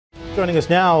Joining us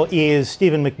now is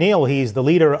Stephen McNeil. He's the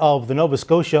leader of the Nova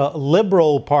Scotia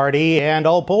Liberal Party, and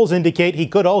all polls indicate he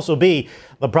could also be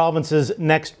the province's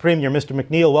next premier. Mr.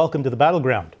 McNeil, welcome to the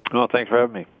battleground. Well, thanks for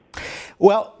having me.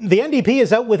 Well, the NDP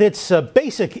is out with its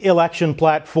basic election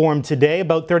platform today,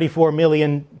 about $34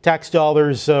 million tax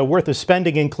dollars worth of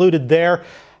spending included there.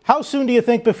 How soon do you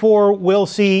think before we'll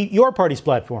see your party's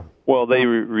platform? Well, they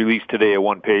released today a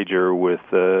one-pager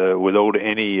without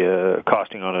any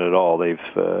costing on it at all. They've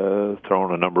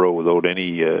thrown a number out without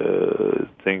any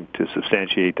thing to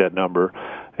substantiate that number.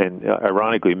 And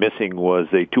ironically, missing was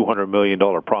a $200 million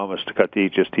promise to cut the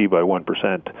HST by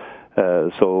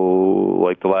 1%. So,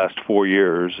 like the last 4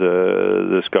 years,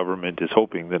 this government is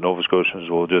hoping that Nova Scotians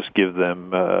will just give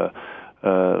them an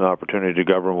opportunity to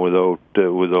govern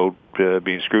without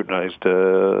being scrutinized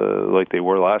like they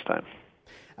were last time.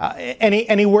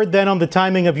 Any word then on the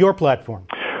timing of your platform?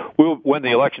 When the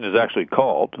election is actually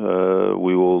called,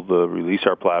 we will release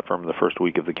our platform the first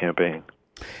week of the campaign.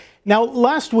 Now,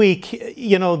 last week,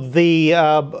 you know, the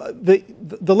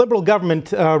Liberal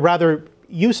government, rather,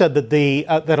 you said that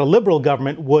that a Liberal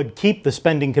government would keep the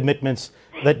spending commitments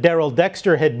that Darrell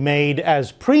Dexter had made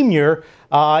as premier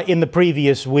in the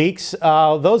previous weeks.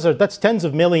 That's tens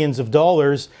of millions of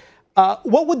dollars.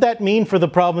 What would that mean for the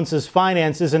province's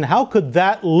finances, and how could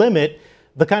that limit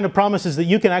the kind of promises that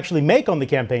you can actually make on the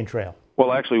campaign trail?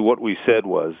 Well, actually, what we said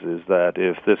is that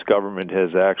if this government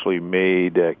has actually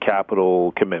made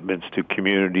capital commitments to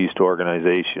communities, to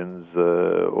organizations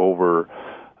over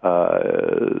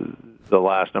the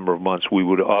last number of months, we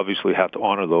would obviously have to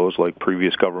honor those like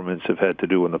previous governments have had to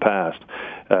do in the past.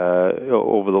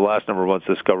 Over the last number of months,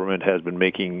 this government has been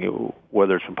making,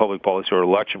 whether it's from public policy or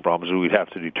election promises, we'd have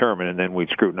to determine, and then we'd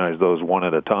scrutinize those one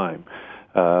at a time.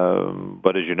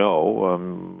 But as you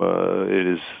know, it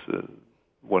is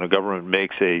when a government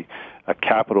makes a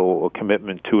capital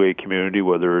commitment to a community,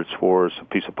 whether it's for a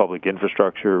piece of public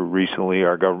infrastructure. Recently,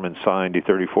 our government signed a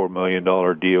 $34 million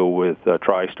deal with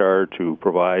TriStar to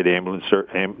provide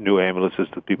new ambulances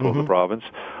to people of the province.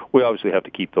 We obviously have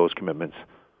to keep those commitments.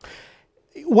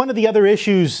 One of the other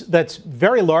issues that's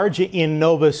very large in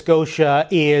Nova Scotia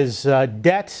is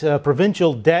debt,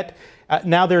 provincial debt.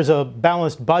 Now there's a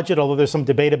balanced budget, although there's some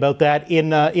debate about that in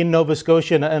Nova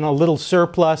Scotia, and a little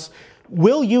surplus.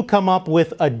 Will you come up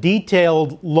with a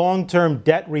detailed long-term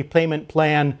debt repayment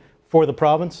plan for the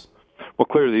province? Well,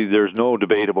 clearly there's no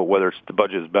debate about whether the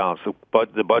budget is balanced.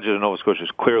 But the budget in Nova Scotia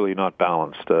is clearly not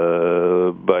balanced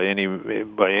by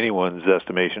anyone's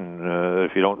estimation.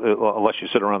 Unless you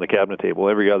sit around the cabinet table,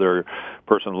 every other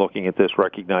person looking at this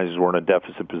recognizes we're in a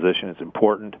deficit position. It's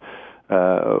important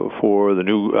for the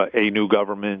new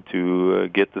government to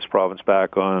get this province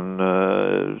back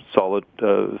on solid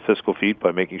fiscal feet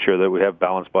by making sure that we have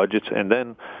balanced budgets, and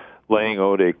then laying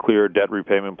out a clear debt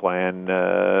repayment plan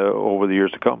over the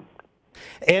years to come.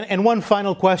 And one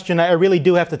final question. I really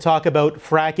do have to talk about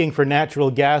fracking for natural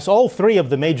gas. All three of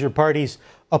the major parties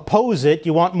oppose it.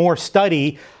 You want more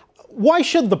study. Why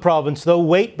should the province, though,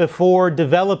 wait before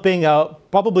developing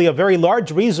probably a very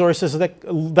large resources that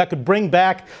could bring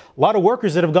back a lot of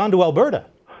workers that have gone to Alberta?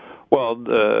 Well,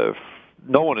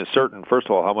 no one is certain, first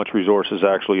of all, how much resource is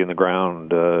actually in the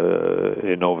ground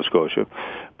in Nova Scotia.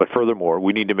 But furthermore,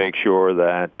 we need to make sure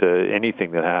that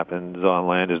anything that happens on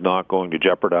land is not going to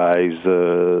jeopardize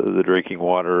the drinking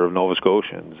water of Nova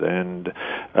Scotians. And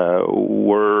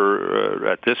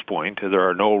we're, at this point, there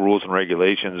are no rules and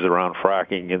regulations around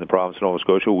fracking in the province of Nova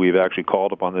Scotia. We've actually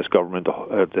called upon this government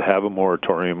to have a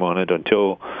moratorium on it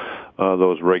until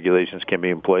those regulations can be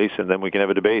in place, and then we can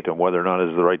have a debate on whether or not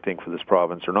it's the right thing for this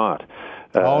province or not.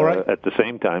 All right. At the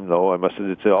same time, though,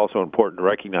 it's also important to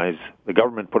recognize the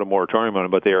government put a moratorium on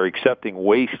it, but they are accepting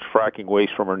fracking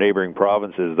waste from our neighboring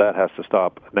provinces. That has to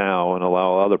stop now and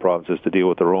allow other provinces to deal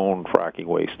with their own fracking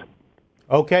waste.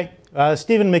 Okay.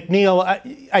 Stephen McNeil,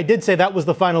 I did say that was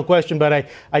the final question, but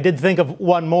I did think of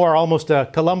one more, almost a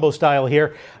Columbo style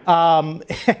here.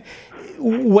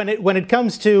 When it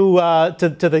comes to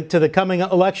the coming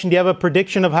election, do you have a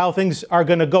prediction of how things are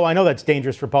going to go? I know that's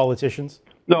dangerous for politicians.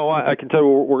 No, I can tell you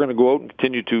we're going to go out and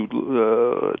continue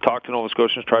to talk to Nova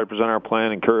Scotians, try to present our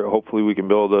plan, and hopefully we can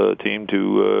build a team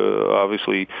to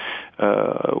obviously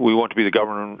we want to be the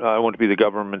government. I want to be the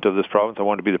government of this province. I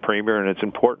want to be the premier, and it's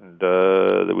important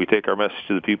that we take our message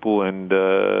to the people. And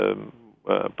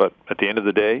but at the end of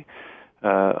the day,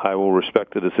 I will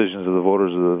respect the decisions of the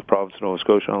voters of the province of Nova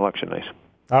Scotia on election night.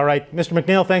 All right. Mr.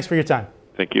 McNeil, thanks for your time.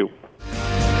 Thank you.